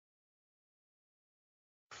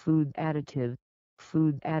Food additive.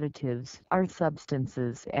 Food additives are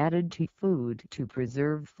substances added to food to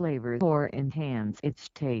preserve flavor or enhance its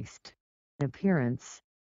taste, appearance,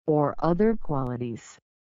 or other qualities.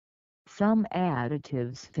 Some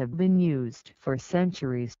additives have been used for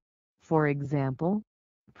centuries. For example,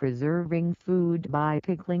 preserving food by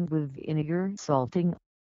pickling with vinegar, salting,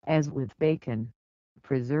 as with bacon.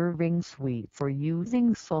 Preserving sweets or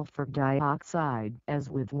using sulfur dioxide as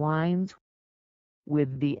with wines.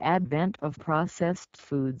 With the advent of processed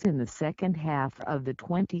foods in the second half of the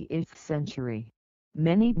 20th century,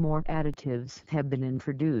 many more additives have been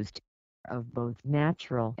introduced, of both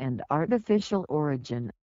natural and artificial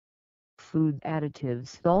origin. Food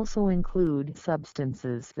additives also include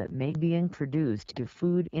substances that may be introduced to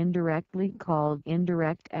food indirectly, called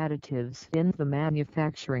indirect additives, in the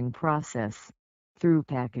manufacturing process, through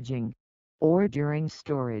packaging, or during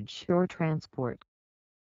storage or transport.